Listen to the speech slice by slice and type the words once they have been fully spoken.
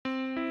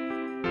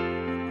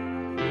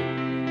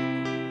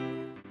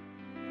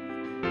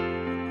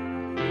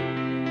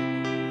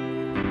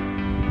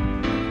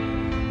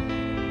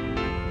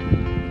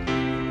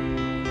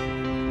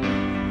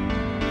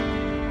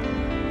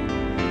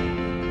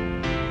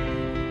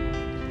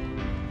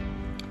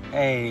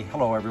Hey,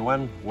 hello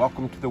everyone.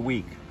 Welcome to the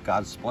week.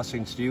 God's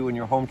blessings to you and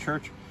your home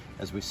church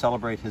as we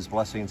celebrate His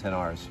blessings in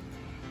ours.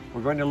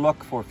 We're going to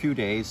look for a few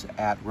days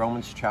at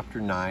Romans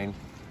chapter 9,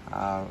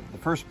 the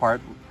first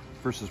part,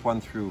 verses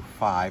 1 through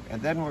 5,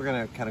 and then we're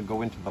going to kind of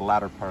go into the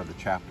latter part of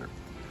the chapter.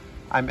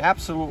 I'm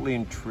absolutely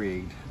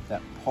intrigued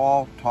that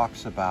Paul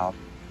talks about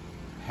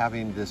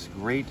having this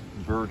great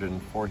burden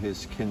for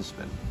his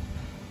kinsmen.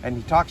 And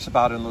he talks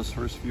about in those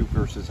first few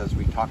verses, as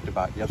we talked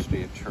about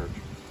yesterday at church,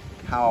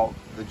 how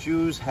the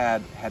Jews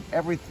had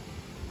every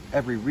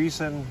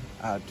reason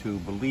to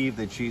believe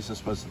that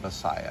Jesus was the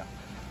Messiah.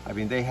 I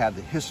mean, they had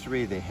the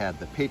history, they had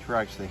the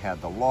patriarchs, they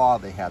had the law,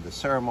 they had the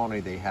ceremony,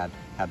 they had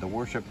the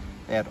worship.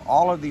 They had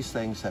all of these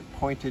things that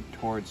pointed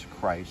towards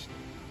Christ,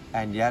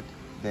 and yet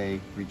they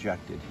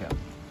rejected him.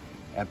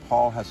 And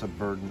Paul has a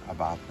burden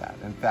about that.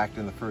 In fact,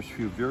 in the first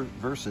few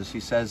verses, he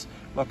says,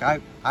 look,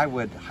 I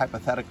would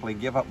hypothetically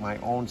give up my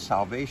own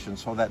salvation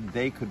so that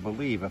they could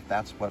believe, if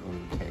that's what it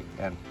would take.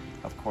 And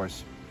of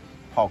course,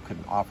 Paul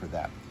couldn't offer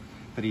that.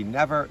 But he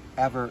never,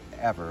 ever,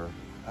 ever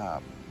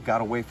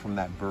got away from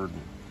that burden.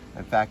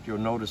 In fact, you'll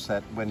notice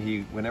that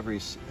whenever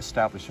he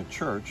established a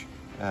church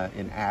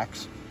in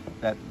Acts,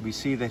 that we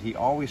see that he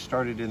always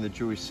started in the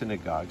Jewish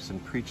synagogues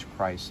and preached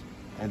Christ.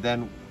 And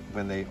then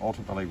when they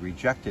ultimately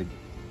rejected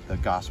the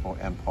gospel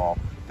and Paul,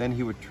 then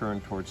he would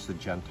turn towards the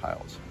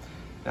Gentiles.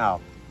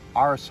 Now,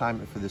 our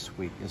assignment for this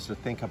week is to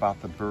think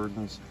about the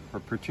burdens for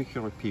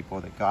particular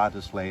people that God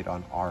has laid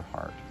on our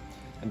heart,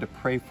 and to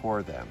pray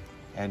for them,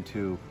 and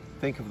to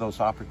think of those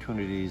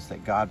opportunities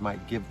that God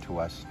might give to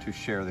us to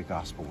share the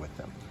gospel with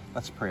them.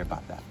 Let's pray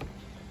about that.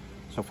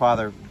 So,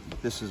 Father,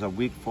 this is a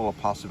week full of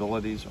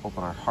possibilities.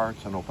 Open our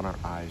hearts and open our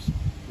eyes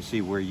to see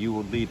where you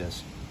will lead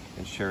us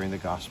in sharing the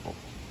gospel.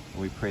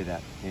 And we pray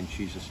that in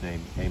Jesus'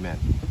 name, amen.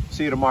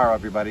 See you tomorrow,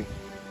 everybody.